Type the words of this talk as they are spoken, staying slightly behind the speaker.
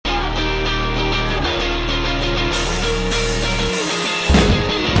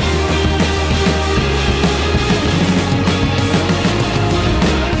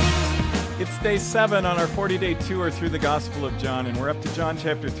7 on our 40-day tour through the Gospel of John, and we're up to John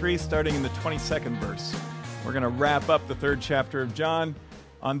chapter 3, starting in the 22nd verse. We're going to wrap up the third chapter of John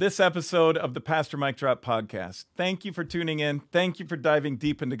on this episode of the Pastor Mike Drop podcast. Thank you for tuning in. Thank you for diving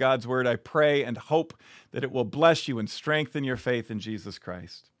deep into God's Word. I pray and hope that it will bless you and strengthen your faith in Jesus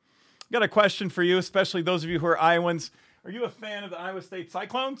Christ. I've got a question for you, especially those of you who are Iowans. Are you a fan of the Iowa State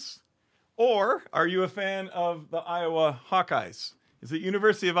Cyclones? Or are you a fan of the Iowa Hawkeyes? Is it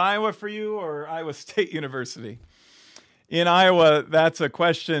University of Iowa for you or Iowa State University? In Iowa, that's a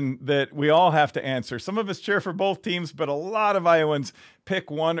question that we all have to answer. Some of us cheer for both teams, but a lot of Iowans pick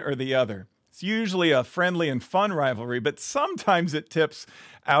one or the other. It's usually a friendly and fun rivalry, but sometimes it tips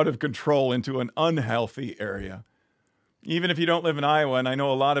out of control into an unhealthy area. Even if you don't live in Iowa, and I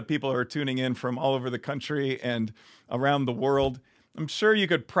know a lot of people are tuning in from all over the country and around the world, I'm sure you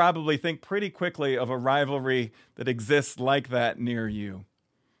could probably think pretty quickly of a rivalry that exists like that near you.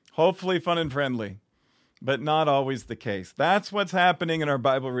 Hopefully fun and friendly, but not always the case. That's what's happening in our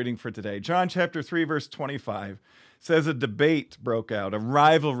Bible reading for today. John chapter 3, verse 25 says a debate broke out. A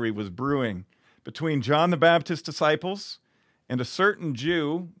rivalry was brewing between John the Baptist's disciples and a certain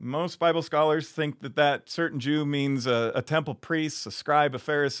Jew. Most Bible scholars think that certain Jew means a temple priest, a scribe, a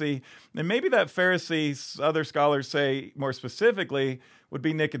Pharisee. And maybe that Pharisee, other scholars say more specifically, would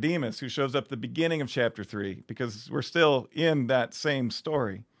be Nicodemus, who shows up at the beginning of chapter 3, because we're still in that same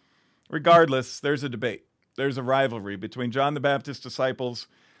story. Regardless, there's a debate. There's a rivalry between John the Baptist's disciples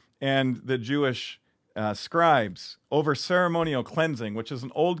and the Jewish scribes over ceremonial cleansing, which is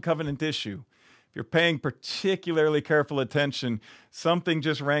an old covenant issue. If you're paying particularly careful attention, something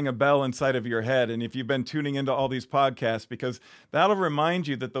just rang a bell inside of your head. And if you've been tuning into all these podcasts, because that'll remind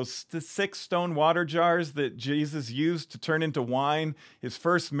you that those 6 stone water jars that Jesus used to turn into wine, his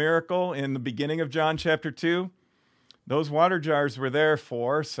first miracle in the beginning of John chapter 2, those water jars were there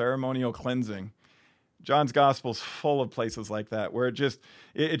for ceremonial cleansing. John's gospel is full of places like that, where it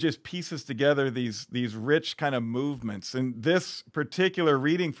just pieces together these rich kind of movements. And this particular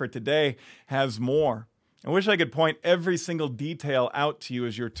reading for today has more. I wish I could point every single detail out to you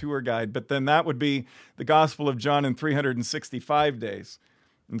as your tour guide, but then that would be the Gospel of John in 365 days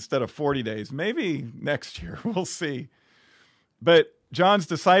instead of 40 days. Maybe next year, we'll see. But John's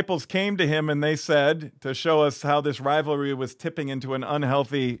disciples came to him and they said, to show us how this rivalry was tipping into an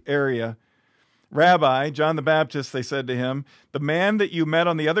unhealthy area, "Rabbi," John the Baptist, they said to him, "the man that you met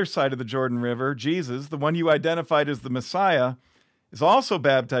on the other side of the Jordan River, Jesus, the one you identified as the Messiah, is also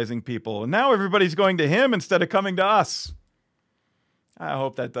baptizing people. And now everybody's going to him instead of coming to us." I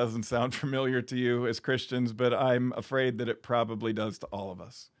hope that doesn't sound familiar to you as Christians, but I'm afraid that it probably does to all of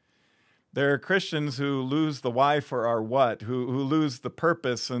us. There are Christians who lose the why for our what, who lose the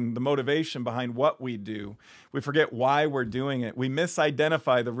purpose and the motivation behind what we do. We forget why we're doing it. We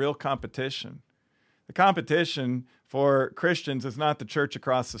misidentify the real competition. The competition for Christians is not the church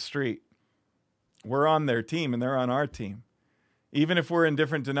across the street. We're on their team and they're on our team. Even if we're in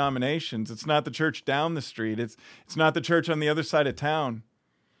different denominations, it's not the church down the street. It's not the church on the other side of town.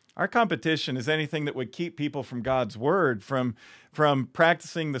 Our competition is anything that would keep people from God's word, from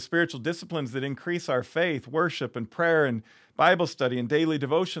practicing the spiritual disciplines that increase our faith, worship and prayer and Bible study and daily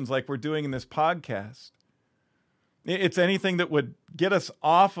devotions like we're doing in this podcast. It's anything that would get us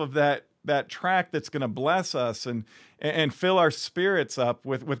off of that track that's going to bless us and fill our spirits up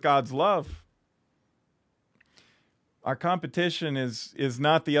with God's love. Our competition is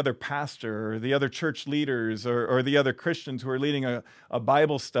not the other pastor or the other church leaders or the other Christians who are leading a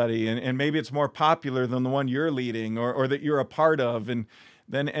Bible study, and maybe it's more popular than the one you're leading or that you're a part of, and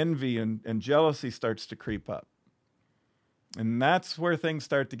then envy and jealousy starts to creep up. And that's where things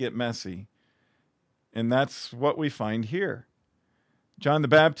start to get messy. And that's what we find here. John the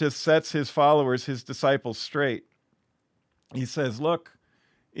Baptist sets his followers, his disciples, straight. He says, look,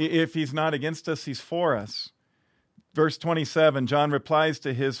 if he's not against us, he's for us. Verse 27, John replies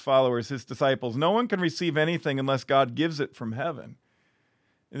to his followers, his disciples, "No one can receive anything unless God gives it from heaven."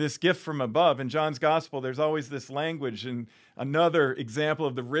 This gift from above. In John's gospel, there's always this language, and another example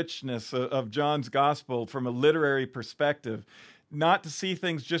of the richness of John's gospel from a literary perspective. Not to see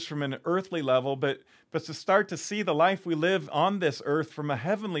things just from an earthly level, but to start to see the life we live on this earth from a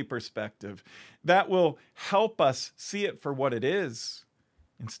heavenly perspective. That will help us see it for what it is,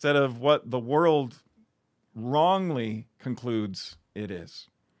 instead of what the world wrongly concludes it is.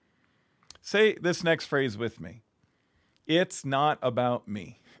 Say this next phrase with me. It's not about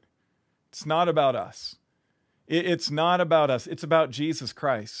me. It's not about us. It's not about us. It's about Jesus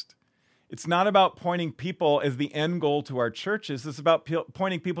Christ. It's not about pointing people as the end goal to our churches. It's about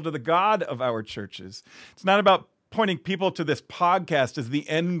pointing people to the God of our churches. It's not about pointing people to this podcast as the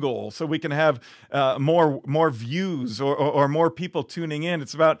end goal so we can have more views or more people tuning in.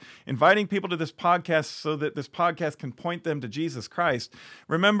 It's about inviting people to this podcast so that this podcast can point them to Jesus Christ.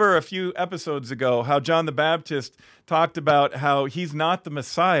 Remember a few episodes ago how John the Baptist talked about how he's not the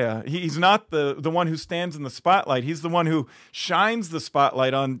Messiah. He's not the one who stands in the spotlight. He's the one who shines the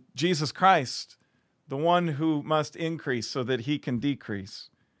spotlight on Jesus Christ, the one who must increase so that he can decrease.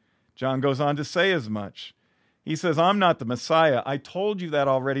 John goes on to say as much. He says, I'm not the Messiah. I told you that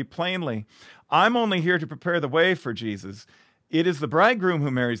already plainly. I'm only here to prepare the way for Jesus. It is the bridegroom who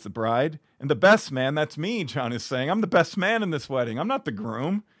marries the bride, and the best man, that's me, John is saying. I'm the best man in this wedding. I'm not the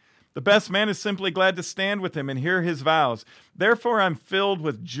groom. The best man is simply glad to stand with him and hear his vows. Therefore, I'm filled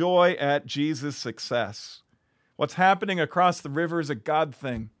with joy at Jesus' success. What's happening across the river is a God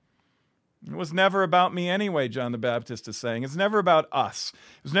thing. It was never about me anyway, John the Baptist is saying. It's never about us.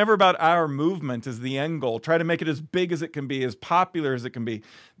 It was never about our movement as the end goal. Try to make it as big as it can be, as popular as it can be.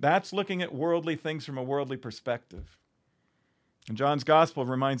 That's looking at worldly things from a worldly perspective. And John's gospel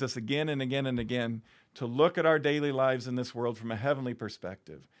reminds us again and again and again to look at our daily lives in this world from a heavenly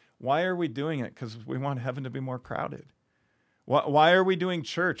perspective. Why are we doing it? Because we want heaven to be more crowded. Why are we doing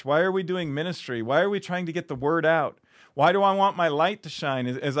church? Why are we doing ministry? Why are we trying to get the word out? Why do I want my light to shine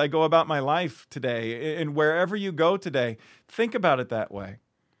as I go about my life today? And wherever you go today, think about it that way.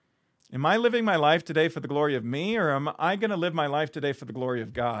 Am I living my life today for the glory of me, or am I going to live my life today for the glory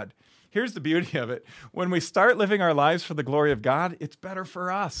of God? Here's the beauty of it. When we start living our lives for the glory of God, it's better for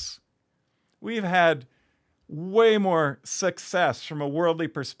us. We've had way more success from a worldly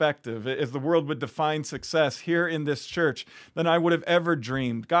perspective, as the world would define success here in this church, than I would have ever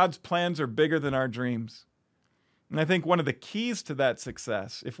dreamed. God's plans are bigger than our dreams. And I think one of the keys to that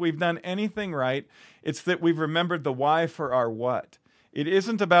success, if we've done anything right, it's that we've remembered the why for our what. It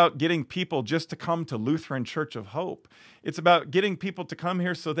isn't about getting people just to come to Lutheran Church of Hope. It's about getting people to come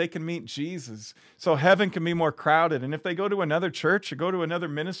here so they can meet Jesus, so heaven can be more crowded. And if they go to another church or go to another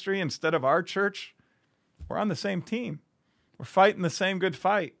ministry instead of our church, we're on the same team. We're fighting the same good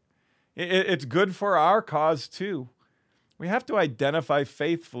fight. It's good for our cause too. We have to identify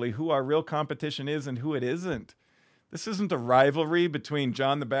faithfully who our real competition is and who it isn't. This isn't a rivalry between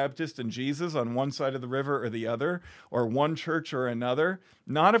John the Baptist and Jesus on one side of the river or the other, or one church or another.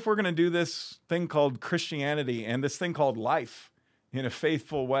 Not if we're going to do this thing called Christianity and this thing called life in a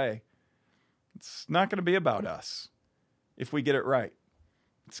faithful way. It's not going to be about us if we get it right.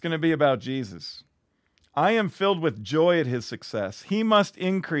 It's going to be about Jesus. I am filled with joy at his success. He must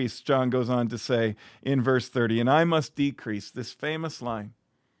increase, John goes on to say in verse 30, and I must decrease, this famous line.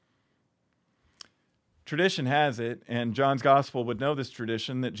 Tradition has it, and John's gospel would know this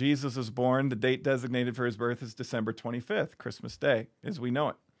tradition, that Jesus is born. The date designated for his birth is December 25th, Christmas Day, as we know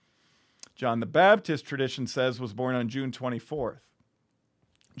it. John the Baptist, tradition says, was born on June 24th.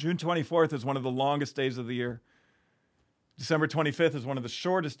 June 24th is one of the longest days of the year. December 25th is one of the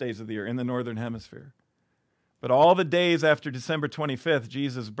shortest days of the year in the Northern Hemisphere. But all the days after December 25th,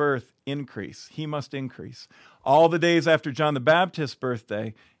 Jesus' birth, increase. He must increase. All the days after John the Baptist's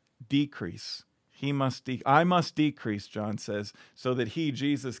birthday, decrease. I must decrease, John says, so that he,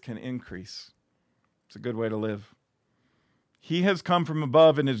 Jesus, can increase. It's a good way to live. He has come from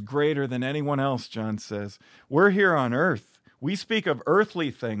above and is greater than anyone else, John says. We're here on earth. We speak of earthly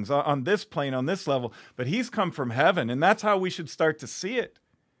things on this plane, on this level, but he's come from heaven, and that's how we should start to see it.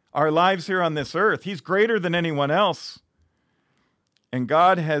 Our lives here on this earth. He's greater than anyone else. And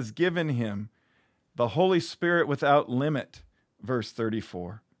God has given him the Holy Spirit without limit, verse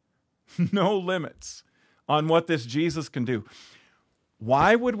 34. No limits on what this Jesus can do.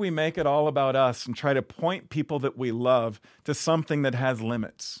 Why would we make it all about us and try to point people that we love to something that has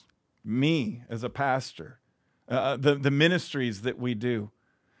limits? Me as a pastor, the ministries that we do.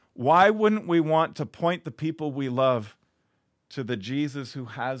 Why wouldn't we want to point the people we love to the Jesus who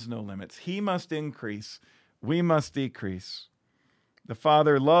has no limits? He must increase. We must decrease. The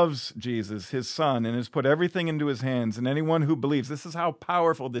Father loves Jesus, his Son, and has put everything into his hands. And anyone who believes, this is how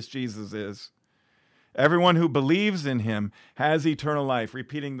powerful this Jesus is. Everyone who believes in him has eternal life,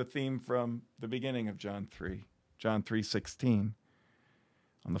 repeating the theme from the beginning of John 3:16.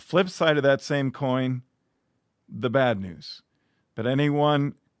 On the flip side of that same coin, the bad news. But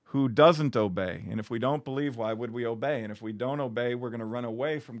anyone who doesn't obey, and if we don't believe, why would we obey? And if we don't obey, we're going to run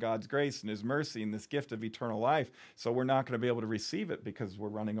away from God's grace and his mercy and this gift of eternal life. So we're not going to be able to receive it because we're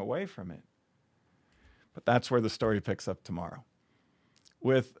running away from it. But that's where the story picks up tomorrow,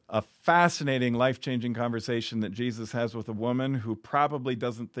 with a fascinating, life-changing conversation that Jesus has with a woman who probably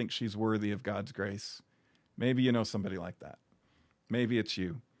doesn't think she's worthy of God's grace. Maybe you know somebody like that. Maybe it's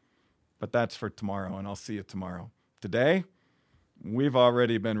you. But that's for tomorrow, and I'll see you tomorrow. Today, we've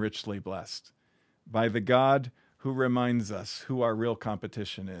already been richly blessed by the God who reminds us who our real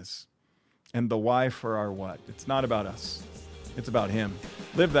competition is and the why for our what. It's not about us. It's about Him.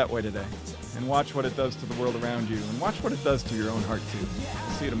 Live that way today and watch what it does to the world around you and watch what it does to your own heart too.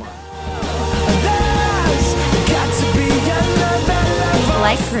 See you tomorrow.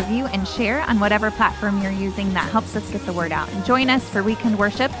 Like, review, and share on whatever platform you're using. That helps us get the word out. And join us for Weekend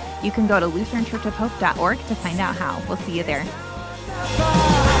Worship. You can go to LutheranChurchofHope.org to find out how. We'll see you there.